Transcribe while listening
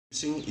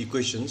Using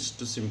equations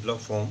to simpler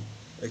form,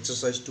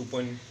 exercise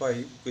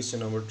 2.5, question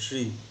number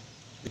 3.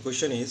 The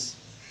question is,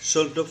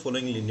 solve the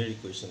following linear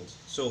equations.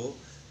 So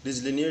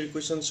these linear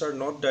equations are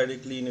not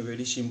directly in a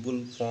very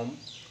simple form,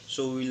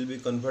 so we will be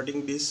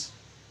converting this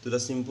to the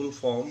simple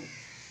form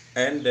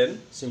and then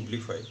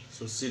simplify.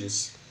 So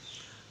series.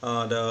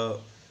 The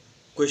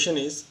question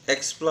is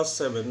x plus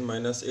 7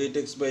 minus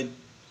 8x by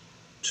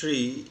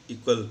 3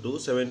 equal to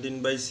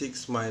 17 by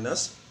 6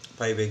 minus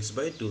 5x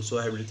by 2. So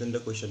I have written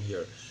the question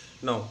here.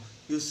 Now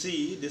you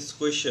see this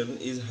question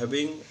is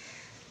having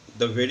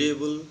the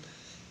variable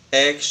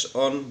x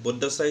on both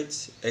the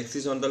sides. X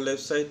is on the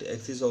left side,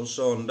 x is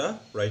also on the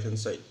right hand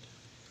side.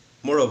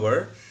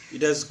 Moreover,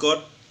 it has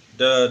got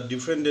the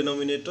different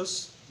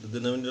denominators. The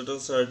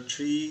denominators are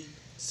 3,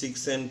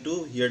 6 and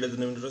 2. Here the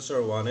denominators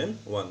are 1 and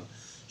 1.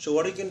 So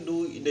what we can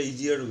do in the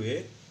easier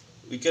way,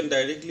 we can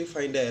directly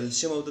find the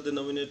LCM of the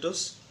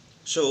denominators.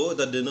 So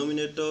the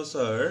denominators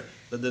are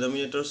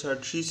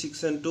 3,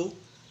 6 and 2.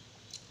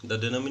 The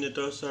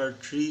denominators are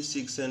 3,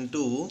 6 and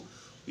 2.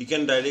 We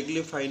can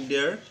directly find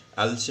their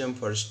LCM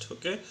first.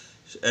 Okay,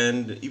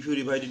 and if you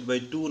divide it by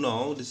 2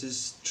 now, this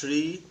is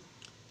 3,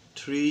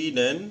 3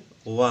 then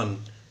 1.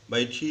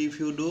 By 3 if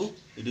you do,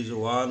 it is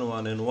 1,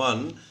 1 and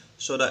 1.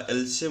 So the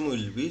LCM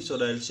will be,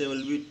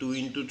 2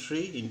 into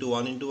 3 into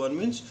 1 into 1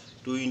 means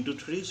 2 into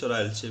 3. So the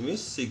LCM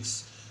is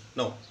 6.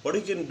 Now what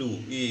you can do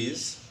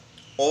is,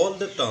 all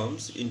the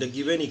terms in the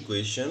given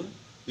equation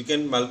we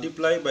can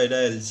multiply by the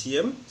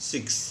LCM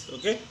 6.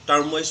 Okay,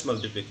 term-wise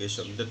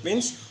multiplication. That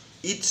means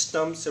each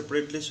term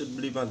separately should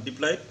be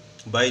multiplied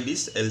by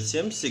this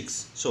LCM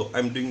 6. So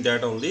I'm doing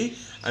that only.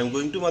 I'm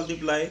going to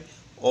multiply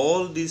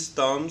all these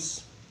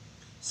terms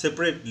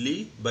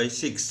separately by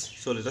 6.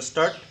 So let us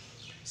start.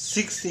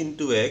 6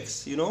 into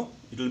x, it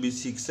will be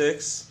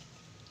 6x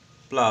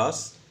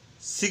plus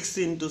 6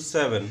 into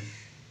 7.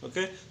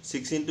 Okay,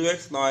 6 into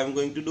x. Now I am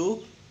going to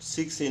do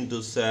 6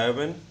 into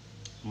 7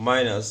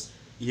 minus,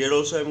 here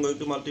also I am going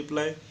to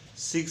multiply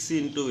 6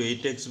 into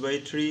 8x by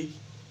 3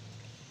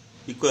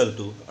 equal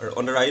to, or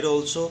on the right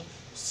also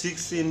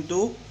 6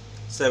 into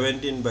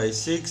 17 by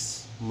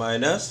 6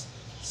 minus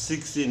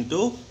 6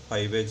 into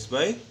 5x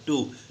by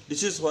 2.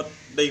 This is what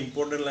the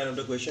important line of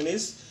the question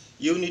is.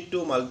 You need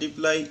to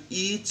multiply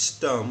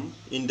each term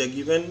in the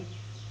given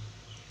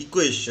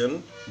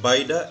equation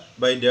by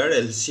their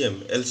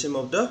LCM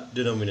of the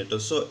denominator.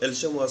 So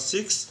LCM was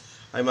 6.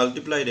 I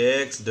multiplied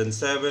x, then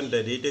 7,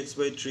 then 8x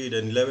by 3,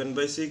 then 11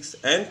 by 6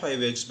 and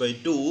 5x by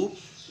 2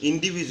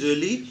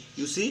 individually,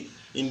 you see,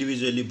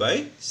 individually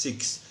by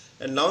 6.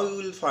 And now you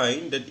will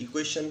find that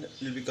equation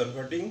will be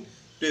converting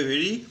to a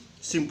very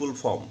simple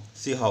form.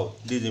 See how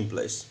this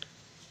implies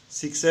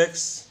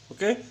 6x,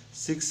 okay,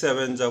 6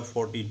 7s are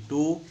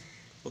 42,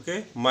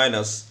 okay,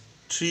 minus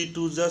 3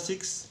 2s are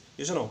 6,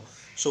 yes or no?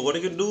 So what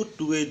you can do,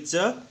 2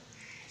 8s are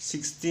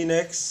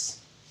 16x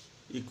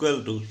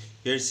equal to,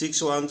 here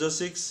 6 1s are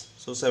 6,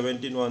 so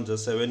 17 1s are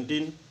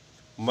 17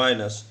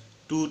 minus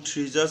 2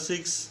 3s are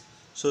 6,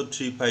 so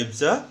 3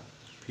 5s are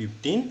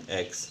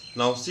 15x.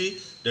 Now see,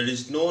 there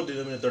is no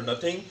denominator,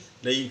 nothing.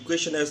 The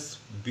equation has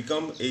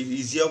become a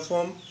easier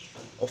form,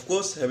 of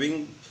course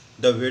having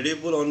the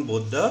variable on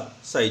both the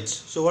sides.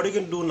 So what you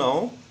can do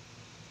now,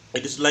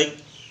 it is like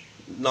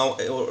now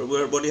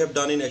what we have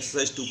done in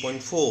exercise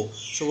 2.4.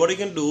 So what you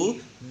can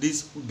do,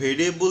 these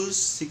variables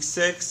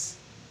 6x,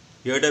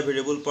 here the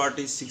variable part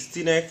is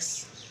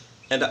 16x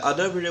and the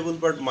other variable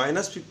part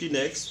minus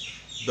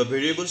 15x, the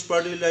variables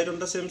part will write on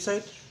the same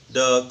side,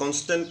 the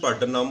constant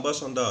part, the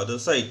numbers on the other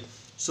side.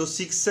 So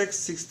 6x,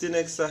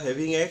 16x are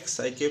having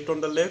x, I kept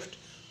on the left,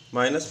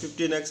 minus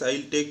 15x I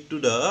will take to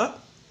the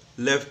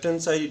left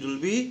hand side, it will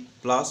be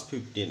plus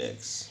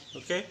 15x.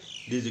 Okay,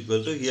 this is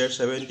equal to, here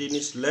 17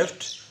 is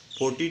left,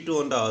 42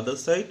 on the other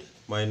side,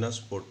 minus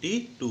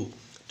 42.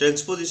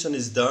 Transposition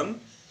is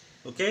done.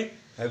 Okay,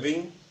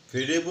 having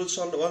variables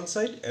on one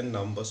side and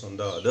numbers on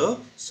the other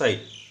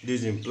side.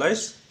 This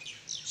implies,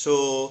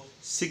 so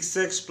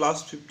 6x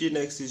plus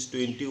 15x is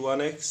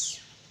 21x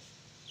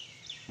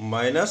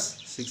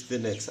minus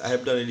 16x. I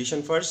have done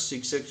addition first.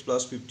 6x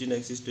plus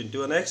 15x is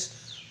 21x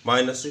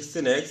minus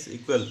 16x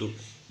equal to,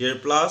 here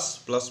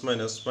plus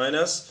minus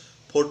minus,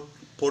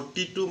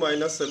 42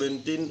 minus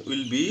 17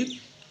 will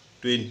be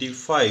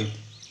 25.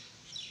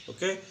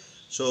 Okay,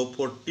 so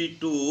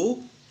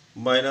 42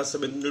 minus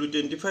 17 will be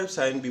 25,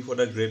 sign before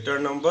the greater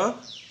number,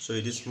 so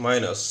it is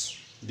minus.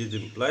 This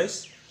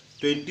implies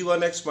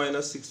 21x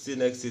minus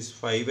 16x is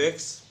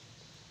 5x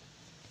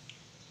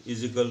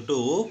is equal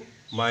to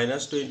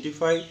minus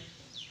 25.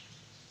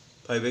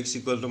 5x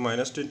equal to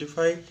minus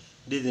 25.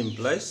 This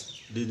implies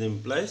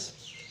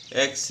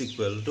x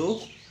equal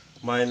to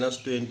minus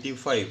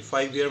 25.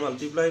 5 here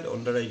multiplied,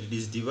 on the right it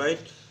is divide,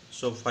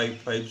 so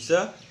 5 5s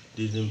are,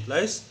 this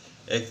implies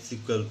x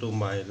equal to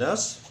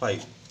minus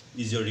 5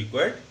 is your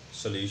required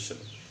solution.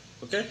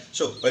 Okay,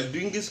 so while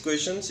doing these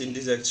questions in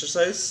this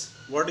exercise,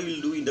 what you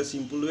will do in the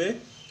simple way,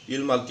 you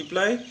will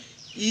multiply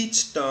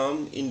each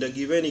term in the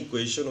given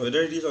equation,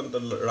 whether it is on the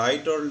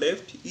right or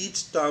left,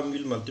 each term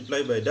will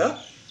multiply by the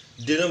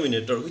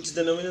denominator. Which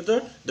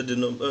denominator? The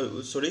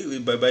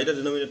by the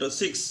denominator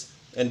 6,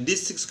 and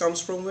this 6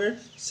 comes from where?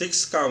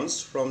 6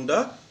 comes from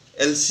the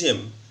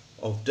LCM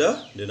of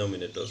the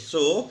denominators.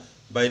 So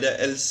by the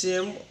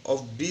LCM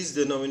of these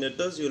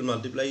denominators, you will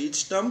multiply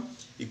each term.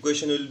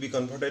 Equation will be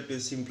converted to a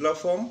simpler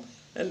form,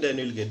 and then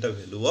you will get the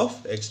value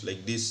of x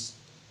like this.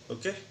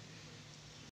 Okay.